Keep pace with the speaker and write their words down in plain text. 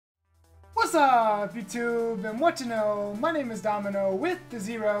What's up, YouTube, and what you know? My name is Domino with the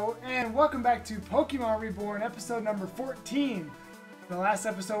Zero, and welcome back to Pokemon Reborn, episode number 14. The last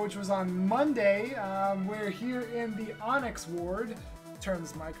episode, which was on Monday, we're here in the Onyx Ward. Turn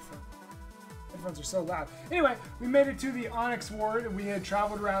this microphone. Headphones are so loud. Anyway, we made it to the Onyx Ward. We had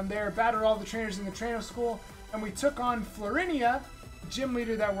traveled around there, battled all the trainers in the trainer school, and we took on Florinia, the gym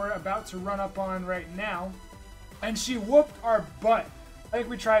leader that we're about to run up on right now, and she whooped our butt. I think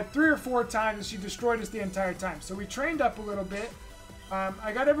we tried 3 or 4 times and she destroyed us the entire time. So we trained up a little bit.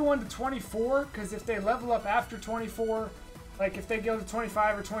 I got everyone to 24 because if they level up after 24, like if they go to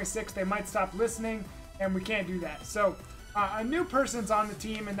 25 or 26, they might stop listening and we can't do that. So a new person's on the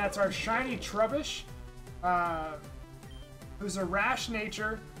team and that's our Shiny Trubbish, who's a rash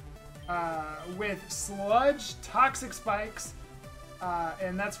nature with Sludge, Toxic Spikes,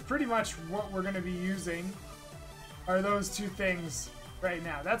 and that's pretty much what we're going to be using are those 2 things. Right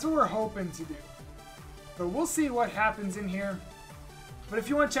now. That's what we're hoping to do. So we'll see what happens in here. But if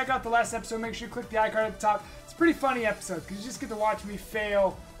you want to check out the last episode, make sure you click the icon at the top. It's a pretty funny episode because you just get to watch me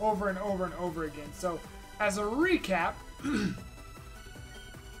fail over and over and over again. So as a recap,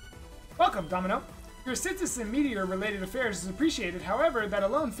 welcome, Domino. Your assistance in meteor-related affairs is appreciated. However, that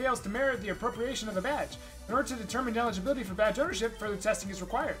alone fails to merit the appropriation of a badge. In order to determine eligibility for badge ownership, further testing is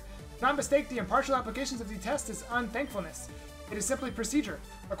required. Do not mistake the impartial applications of the test as unthankfulness. It is simply procedure.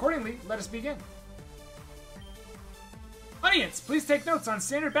 Accordingly, let us begin. Audience, please take notes on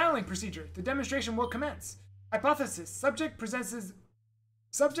standard battling procedure. The demonstration will commence. Hypothesis. Subject possesses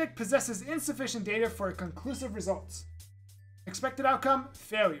insufficient data for conclusive results. Expected outcome,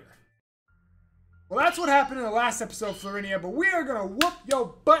 failure. Well, that's what happened in the last episode, Florinia, but we are going to whoop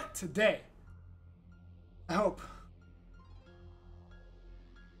your butt today. I hope.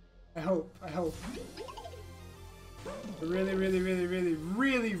 I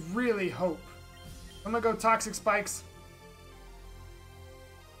really hope. I'm gonna go Toxic Spikes.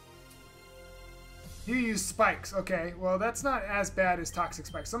 You use Spikes. Okay, well that's not as bad as Toxic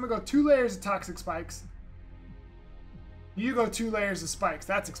Spikes. So I'm gonna go 2 layers of Toxic Spikes. You go 2 layers of Spikes.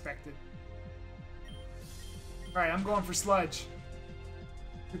 That's expected. Alright, I'm going for Sludge.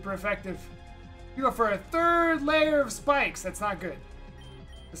 Super effective. You go for a 3rd layer of Spikes. That's not good.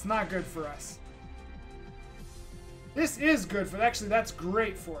 It's not good for us. This is good for, actually that's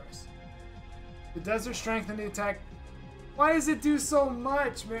great for us. The Desert strengthen the attack. Why does it do so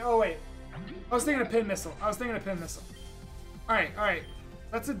much, man? Oh wait, I was thinking of Pin Missile. Alright.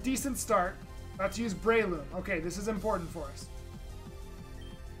 That's a decent start. About to use Breloom. Okay, this is important for us.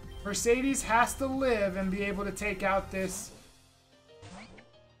 Mercedes has to live and be able to take out this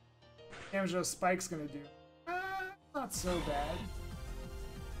damage those Spike's gonna do. Not so bad.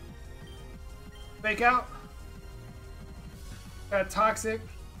 Fake out. Got Toxic.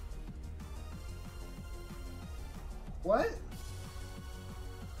 What?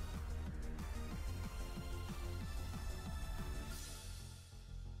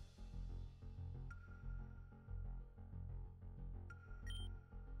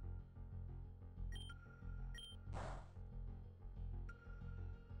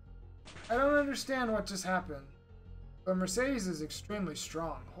 I don't understand what just happened. But Mercedes is extremely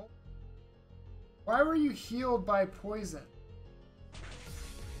strong. Why were you healed by poison?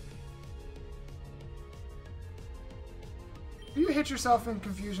 Will you hit yourself in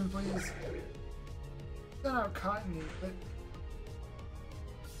confusion, please? Send out Cottony, but...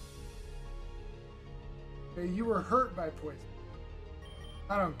 Okay, you were hurt by poison.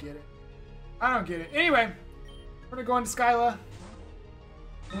 I don't get it. Anyway, we're gonna go into Skyla.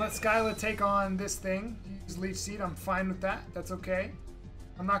 And let Skyla take on this thing. Use Leech Seed, I'm fine with that. That's okay.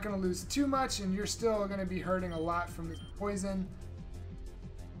 I'm not gonna lose too much, and you're still gonna be hurting a lot from this poison.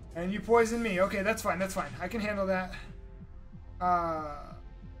 And you poisoned me. Okay, that's fine. I can handle that.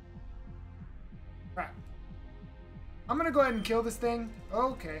 Crap. I'm gonna go ahead and kill this thing.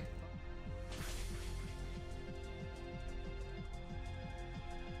 Okay.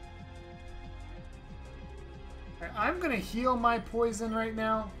 Right, I'm gonna heal my poison right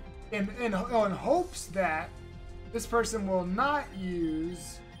now in hopes that this person will not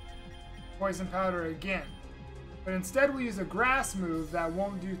use poison powder again. But instead we'll use a grass move that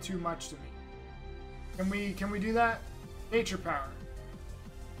won't do too much to me. Can we do that? Nature power.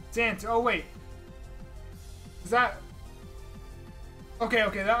 Sand. Oh wait. Is that? Okay.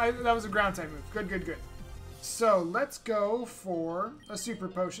 That was a ground type move. Good. So let's go for a super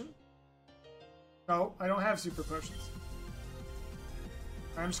potion. No, I don't have super potions.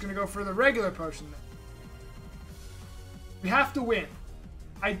 I'm just gonna go for the regular potion then. We have to win.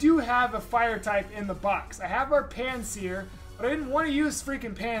 I do have a fire type in the box. I have our Panseer, but I didn't want to use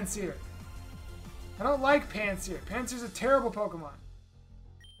freaking Panseer. I don't like Pansear. Pansear's a terrible Pokemon.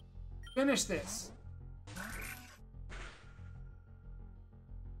 Finish this.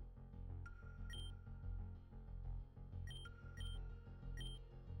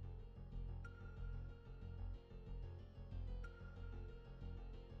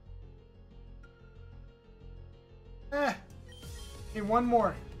 Need one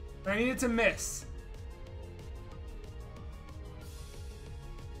more. I need it to miss.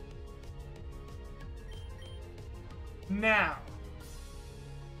 Now.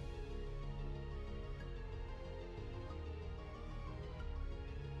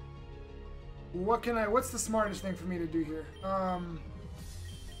 What's the smartest thing for me to do here?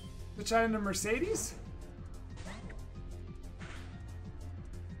 Switch out into Mercedes?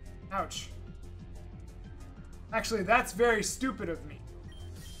 Ouch. Actually, that's very stupid of me.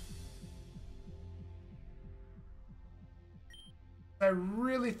 I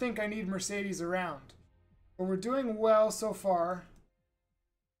really think I need Mercedes around. But we're doing well so far.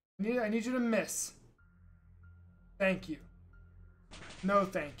 I need you to miss. Thank you. No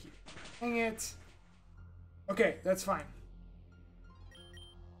thank you. Dang it. Okay, that's fine.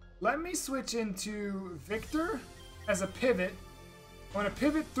 Let me switch into Victor as a pivot. I want to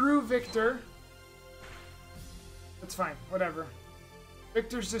pivot through Victor. That's fine, whatever.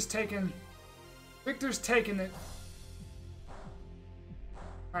 Victor's taking it.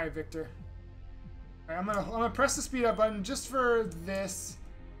 Alright, Victor. Alright, I'm gonna press the speed up button just for this.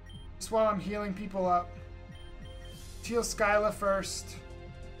 Just while I'm healing people up. Heal Skyla first.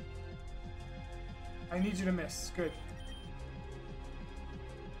 I need you to miss. Good.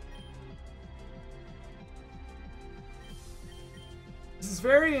 This is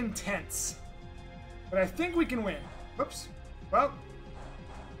very intense. But I think we can win. Whoops. Well.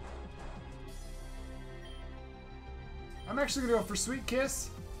 I'm actually going to go for Sweet Kiss.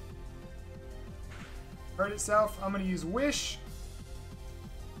 Hurt itself. I'm going to use Wish.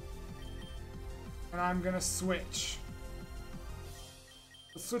 And I'm going to switch.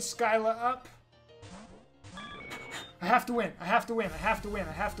 Let's switch Skyla up. I have to win. I have to win. I have to win.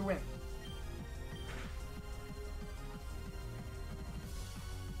 I have to win.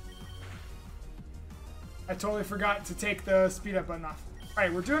 I totally forgot to take the speed up button off.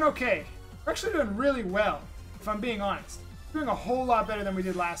 Alright, we're doing okay. We're actually doing really well, if I'm being honest. We're doing a whole lot better than we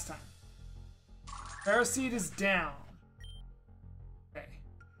did last time. Paraseed is down. Okay.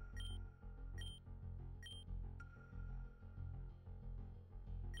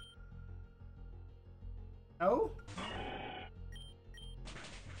 No?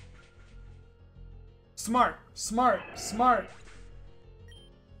 Smart, smart, smart.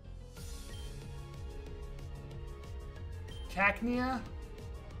 Cacnea?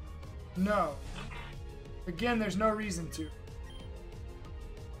 No. Again, there's no reason to.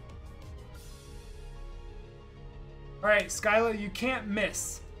 Alright, Skyla, you can't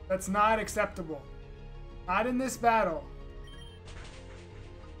miss. That's not acceptable. Not in this battle.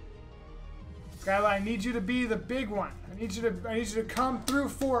 Skyla, I need you to be the big one. I need you to come through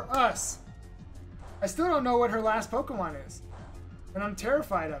for us. I still don't know what her last Pokemon is. And I'm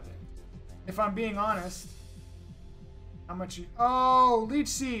terrified of it. If I'm being honest. How much you... Oh, Leech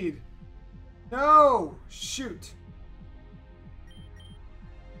Seed. No! Shoot.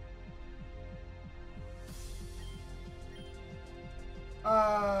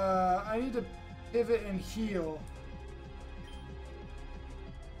 I need to pivot and heal.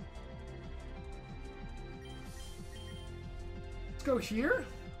 Let's go here.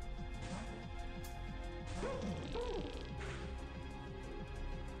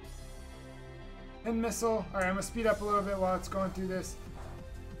 And missile. Alright, I'm gonna speed up a little bit while it's going through this.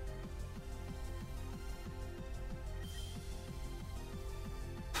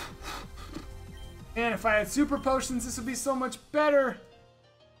 Man, if I had super potions, this would be so much better.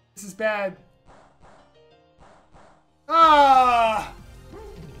 This is bad. Ah!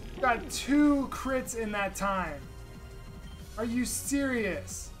 Got 2 crits in that time. Are you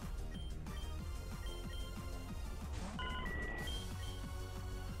serious?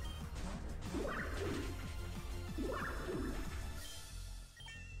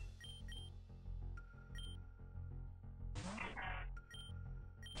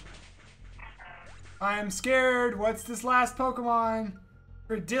 I'm scared. What's this last Pokemon?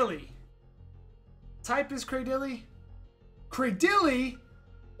 Cradilly. Type is Cradilly? Cradilly?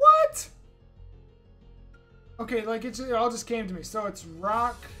 What? Okay, like it all just came to me. So it's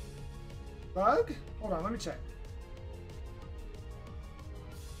Rock Bug? Hold on, let me check.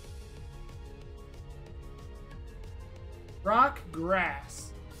 Rock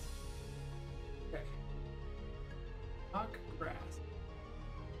Grass. Okay. Rock Grass.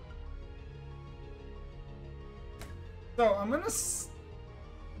 So I'm gonna stay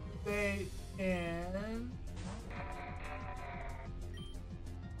in,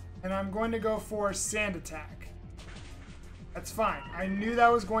 and I'm going to go for Sand Attack. That's fine. I knew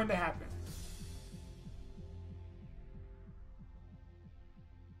that was going to happen.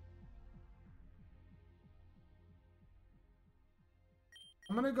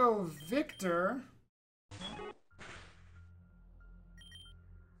 I'm gonna go Victor.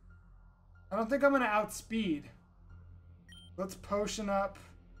 I don't think I'm gonna outspeed. Let's potion up.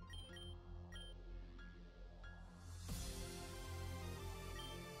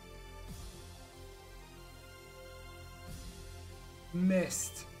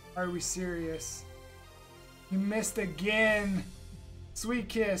 Missed. Are we serious? You missed again. Sweet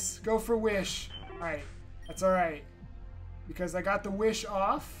kiss. Go for wish. Alright. That's alright. Because I got the wish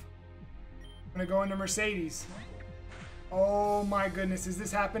off. I'm gonna go into Mercedes. Oh my goodness. Is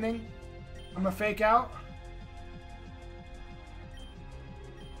this happening? I'm gonna fake out.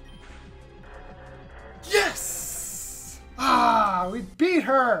 Yes! Ah, we beat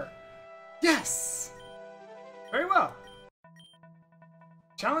her! Yes! Very well.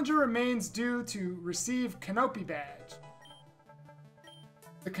 Challenger remains due to receive Canopy Badge.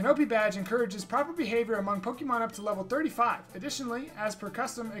 The Canopy Badge encourages proper behavior among Pokemon up to level 35. Additionally, as per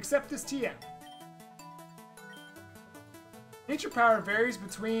custom, accept this TM. Nature power varies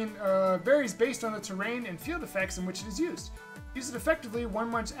based on the terrain and field effects in which it is used. Use it effectively, one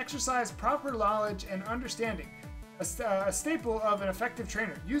must exercise proper knowledge and understanding, a staple of an effective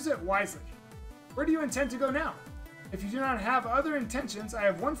trainer. Use it wisely. Where do you intend to go now? If you do not have other intentions, I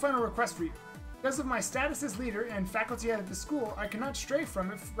have one final request for you. Because of my status as leader and faculty at the school, I cannot stray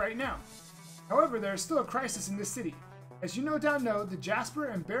from it right now. However, there is still a crisis in this city. As you no doubt know, the Jasper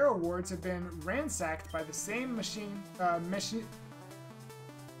and Barrow wards have been ransacked by the same machination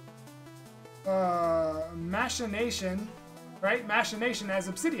as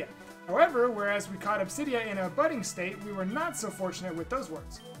Obsidia. However, whereas we caught Obsidia in a budding state, we were not so fortunate with those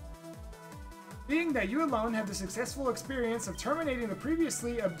wards. Being that you alone had the successful experience of terminating the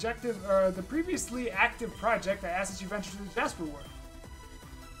previously active project, I ask that you venture to the Jasper ward.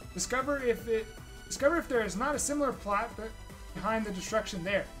 Discover if there is not a similar plot behind the destruction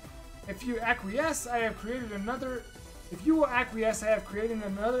there. If you acquiesce, I have created another. If you will acquiesce, I have created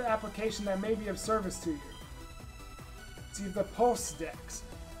another application that may be of service to you. See the Pulse Dex.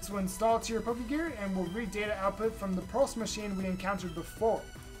 This will install to your Pokegear and will read data output from the Pulse machine we encountered before.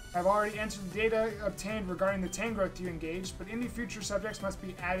 I've already entered the data obtained regarding the Tangrowth you engaged, but any future subjects must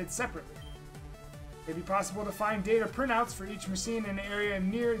be added separately. It may be possible to find data printouts for each machine in an area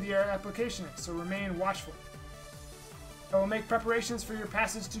near the application, so remain watchful. I will make preparations for your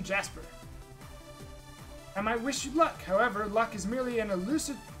passage to Jasper. I might wish you luck, however, luck is merely an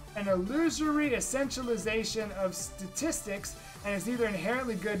illusory essentialization of statistics and is neither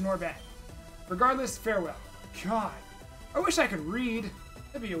inherently good nor bad. Regardless, farewell. God, I wish I could read.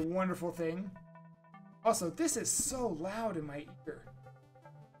 That'd be a wonderful thing. Also, this is so loud in my ear.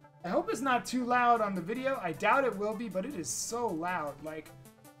 I hope it's not too loud on the video. I doubt it will be, but it is so loud. Like,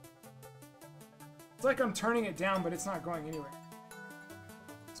 it's like I'm turning it down, but it's not going anywhere.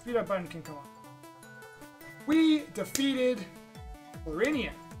 Speed up button can come on. We defeated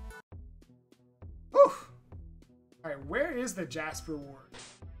Florinia. Whew! Alright, where is the Jasper ward?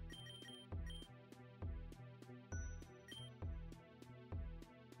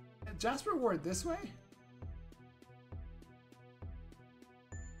 Jasper ward this way?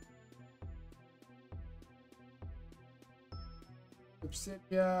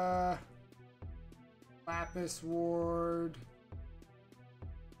 Obsidia, Lapis ward,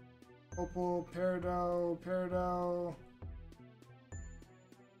 Opal, Peridot,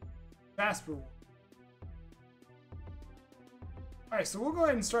 Jasper ward. Alright, so we'll go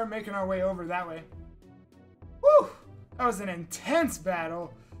ahead and start making our way over that way. Woo! That was an intense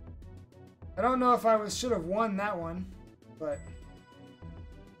battle. I don't know if I should have won that one, but...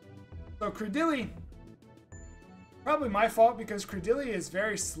 So Credilli, probably my fault because Credilli is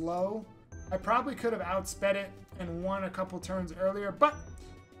very slow. I probably could have outsped it and won a couple turns earlier, but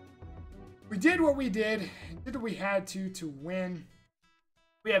we did what we did what we had to win.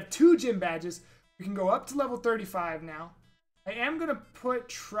 We have 2 gym badges. We can go up to level 35 now. I am going to put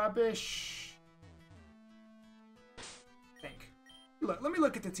Trubbish... I think. Let me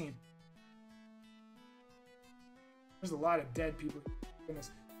look at the team. There's a lot of dead people. Goodness.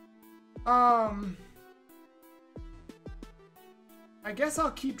 I guess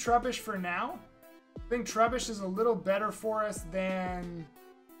I'll keep Trubbish for now. I think Trubbish is a little better for us than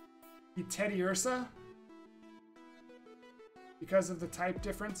the Teddy Ursa because of the type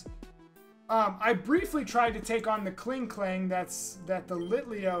difference. I briefly tried to take on the Kling Kling that the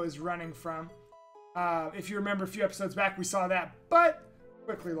Litleo is running from. If you remember a few episodes back, we saw that, but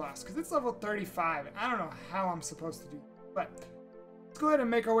quickly lost because it's level 35. And I don't know how I'm supposed to do that, but let's go ahead and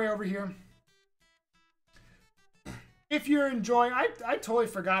make our way over here. If you're enjoying, I totally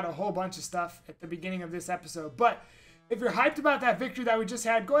forgot a whole bunch of stuff at the beginning of this episode, but if you're hyped about that victory that we just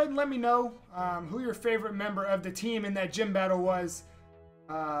had, go ahead and let me know who your favorite member of the team in that gym battle was.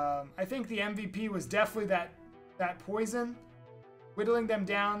 I think the MVP was definitely that Poison, whittling them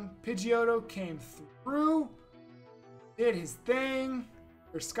down. Pidgeotto came through, did his thing.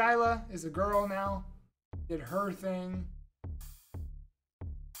 Or Skyla is a girl now, did her thing.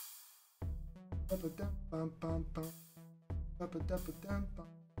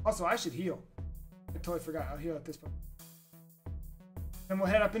 Also, I should heal. I totally forgot. I'll heal at this point. Then we'll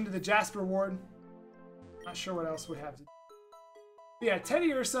head up into the Jasper Ward. Not sure what else we have to do. But yeah,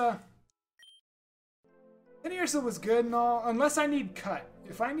 Teddy Ursa. Teddy Ursa was good and all, unless I need Cut.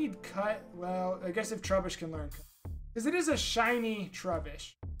 If I need Cut, well, I guess if Trubbish can learn Cut. Because it is a shiny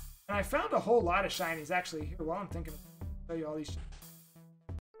Trubbish. And I found a whole lot of shinies, actually. Here, while I'm thinking, I'll show you all these shinies.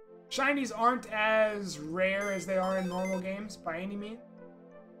 Shinies aren't as rare as they are in normal games, by any means.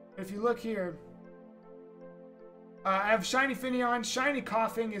 But if you look here, I have Shiny Finneon. Shiny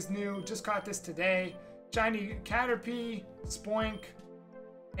Coughing is new. Just caught this today. Shiny Caterpie, Spoink,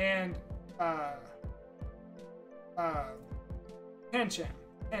 and Pancham.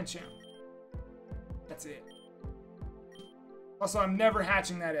 That's it. Also, I'm never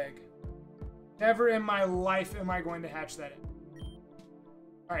hatching that egg. Never in my life am I going to hatch that egg.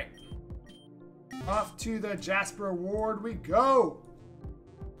 Alright. Off to the Jasper Ward we go.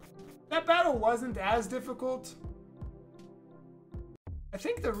 That battle wasn't as difficult. I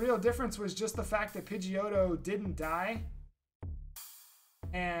think the real difference was just the fact that Pidgeotto didn't die.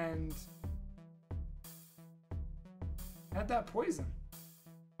 And had that poison.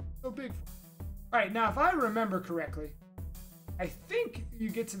 So big. Alright, now if I remember correctly, I think you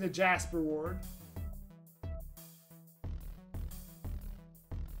get to the Jasper Ward.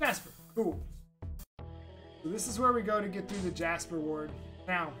 Jasper, cool. So this is where we go to get through the Jasper Ward.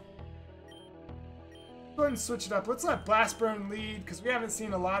 Now, go ahead and switch it up. Let's let Blastburn lead, because we haven't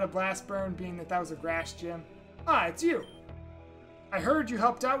seen a lot of Blastburn, being that was a grass gym. Ah, it's you. I heard you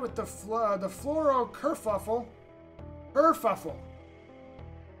helped out with the Floral Kerfuffle. Kerfuffle.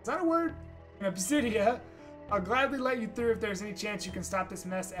 Is that a word? An Obsidia. I'll gladly let you through if there's any chance you can stop this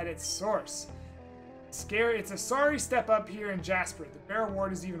mess at its source. Scary. It's a sorry step up here in Jasper. The Bear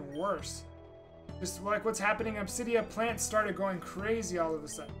Ward is even worse. Just like what's happening in Obsidia, plants started going crazy all of a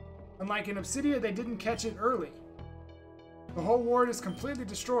sudden. Unlike in Obsidia, they didn't catch it early. The whole ward is completely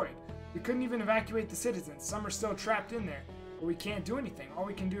destroyed. We couldn't even evacuate the citizens. Some are still trapped in there. But we can't do anything. All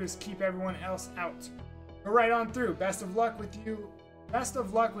we can do is keep everyone else out. Go right on through. Best of luck with you. Best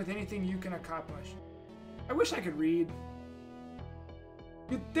of luck with anything you can accomplish. I wish I could read.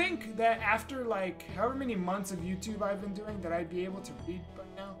 You'd think that after like however many months of YouTube I've been doing that I'd be able to read by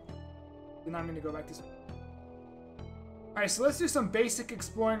now. Then I'm going to go back to school. Alright, so let's do some basic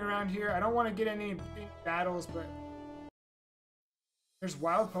exploring around here. I don't want to get any big battles, but there's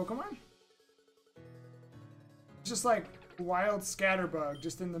wild Pokemon? Just like wild Scatterbug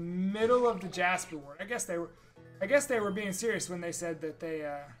just in the middle of the Jasper Ward. I guess they were being serious when they said that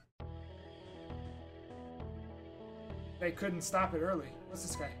they couldn't stop it early. What's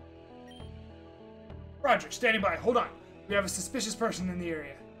this guy? Roger, standing by. Hold on. We have a suspicious person in the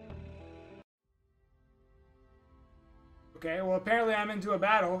area. Okay, well apparently I'm into a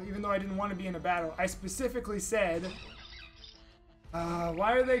battle, even though I didn't want to be in a battle. I specifically said,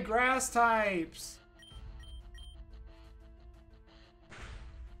 why are they grass types?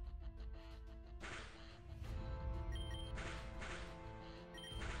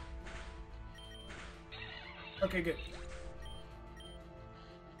 Okay, good.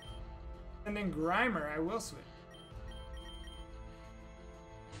 And then Grimer, I will switch.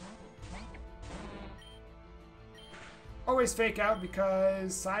 Always fake out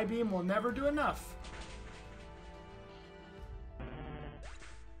because Psybeam will never do enough.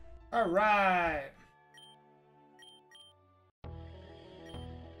 Alright.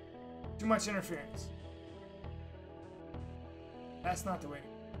 Too much interference. That's not the way to go.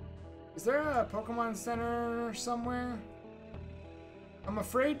 Is there a Pokemon Center somewhere? I'm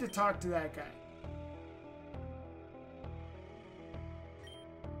afraid to talk to that guy.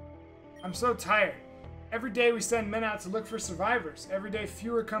 I'm so tired. Every day we send men out to look for survivors. Every day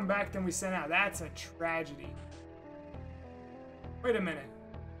fewer come back than we send out. That's a tragedy. Wait a minute.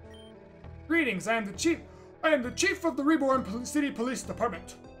 Greetings, I am the chief of the Reborn City Police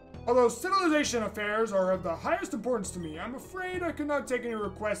Department. Although civilization affairs are of the highest importance to me, I'm afraid I cannot take any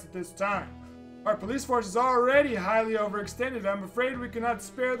requests at this time. Our police force is already highly overextended. I'm afraid we cannot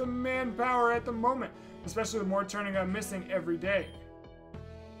spare the manpower at the moment, especially with more turning up missing every day.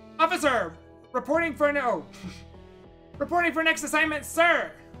 Officer! Reporting for reporting for next assignment,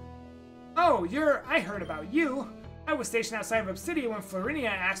 sir! Oh, I heard about you. I was stationed outside of Obsidia when Florinia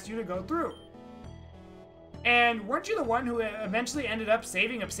asked you to go through. And weren't you the one who eventually ended up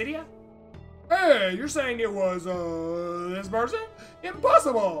saving Obsidia? Hey, you're saying it was, this person?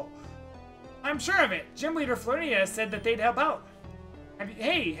 Impossible! I'm sure of it. Gym leader Florinia said that they'd help out.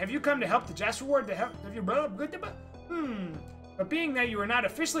 Have you come to help the Jasper Ward to help? But being that you are not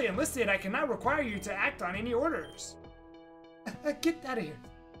officially enlisted, I cannot require you to act on any orders. Get out of here.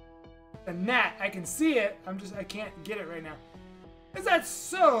 The gnat, I can see it. I can't get it right now. Is that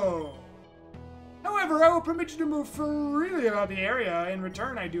so? However, I will permit you to move freely about the area. In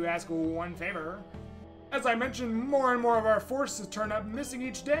return, I do ask one favor. As I mentioned, more and more of our forces turn up missing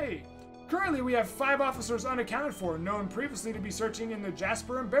each day. Currently, we have 5 officers unaccounted for, known previously to be searching in the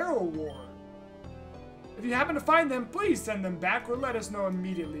Jasper and Barrel War. If you happen to find them, please send them back or let us know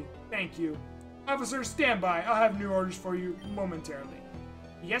immediately. Thank you. Officers, stand by. I'll have new orders for you momentarily.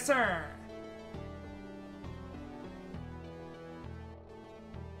 Yes, sir.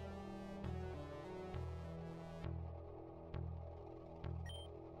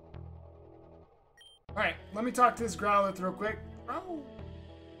 Alright, let me talk to this Growlithe real quick. Oh.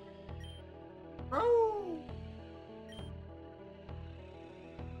 Oh.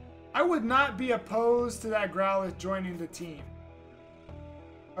 I would not be opposed to that Growlithe joining the team.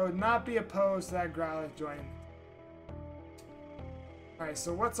 I would not be opposed to that Growlithe joining the team. Alright,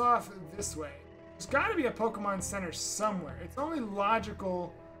 so what's off this way? There's got to be a Pokemon Center somewhere. It's only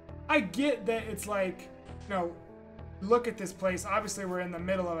logical. I get that it's like, you know, look at this place. Obviously, we're in the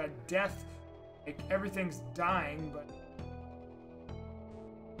middle of a death. Like, everything's dying, but...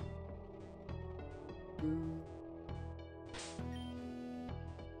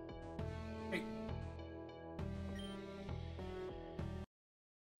 Hey.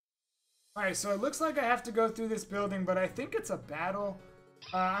 Alright, so it looks like I have to go through this building, but I think it's a battle.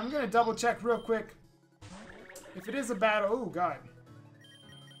 I'm gonna double check real quick. If it is a battle... Oh, God.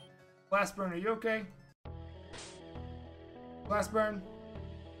 Blastburn, are you okay? Blastburn?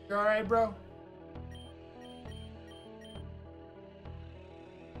 You alright, bro?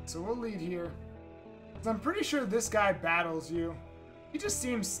 So we'll lead here. So I'm pretty sure this guy battles you. He just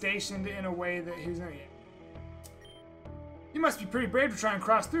seems stationed in a way that he's gonna get. You must be pretty brave to try and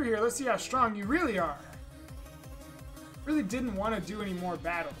cross through here. Let's see how strong you really are. Really didn't want to do any more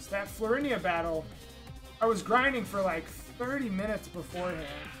battles. That Florinia battle, I was grinding for like 30 minutes beforehand.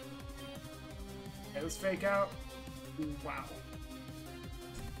 Okay, let's fake out. Ooh, wow.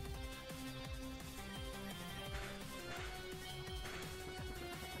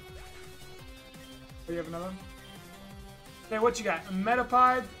 Oh, you have another one? Okay, what you got? A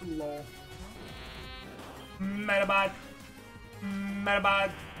Metapod? Lol. Metapod.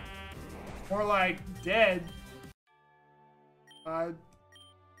 Metapod. More like dead.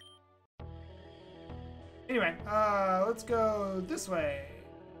 Anyway, let's go this way.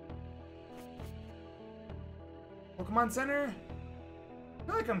 Pokemon Center? I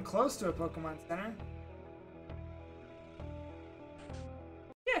feel like I'm close to a Pokemon Center.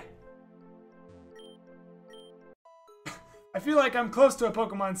 Yeah. I feel like I'm close to a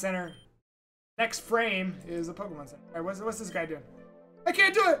Pokemon Center. Next frame is a Pokemon Center. Alright, what's this guy doing? I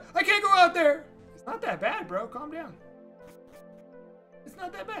can't do it! I can't go out there! It's not that bad, bro. Calm down. It's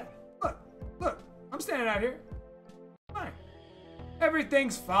not that bad. Look, look. I'm standing out here. Fine.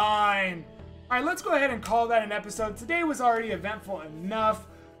 Everything's fine. Alright, let's go ahead and call that an episode. Today was already eventful enough.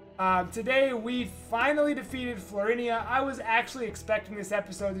 Today we finally defeated Florinia. I was actually expecting this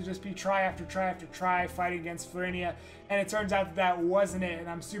episode to just be try after try after try fighting against Florinia, and it turns out that that wasn't it, and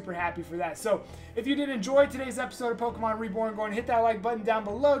I'm super happy for that. So if you did enjoy today's episode of Pokemon Reborn, go and hit that like button down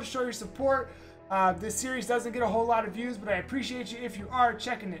below to show your support. This series doesn't get a whole lot of views, but I appreciate you if you are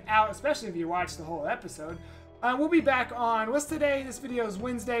checking it out, especially if you watch the whole episode. We'll be back on, what's today? This video is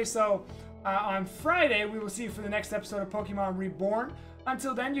Wednesday, so on Friday we will see you for the next episode of Pokemon Reborn.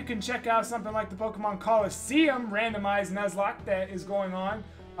 Until then, you can check out something like the Pokemon Colosseum randomized Nuzlocke that is going on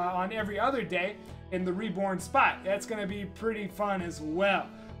every other day in the Reborn spot. That's going to be pretty fun as well.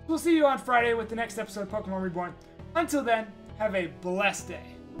 We'll see you on Friday with the next episode of Pokemon Reborn. Until then, have a blessed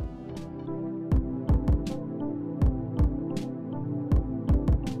day.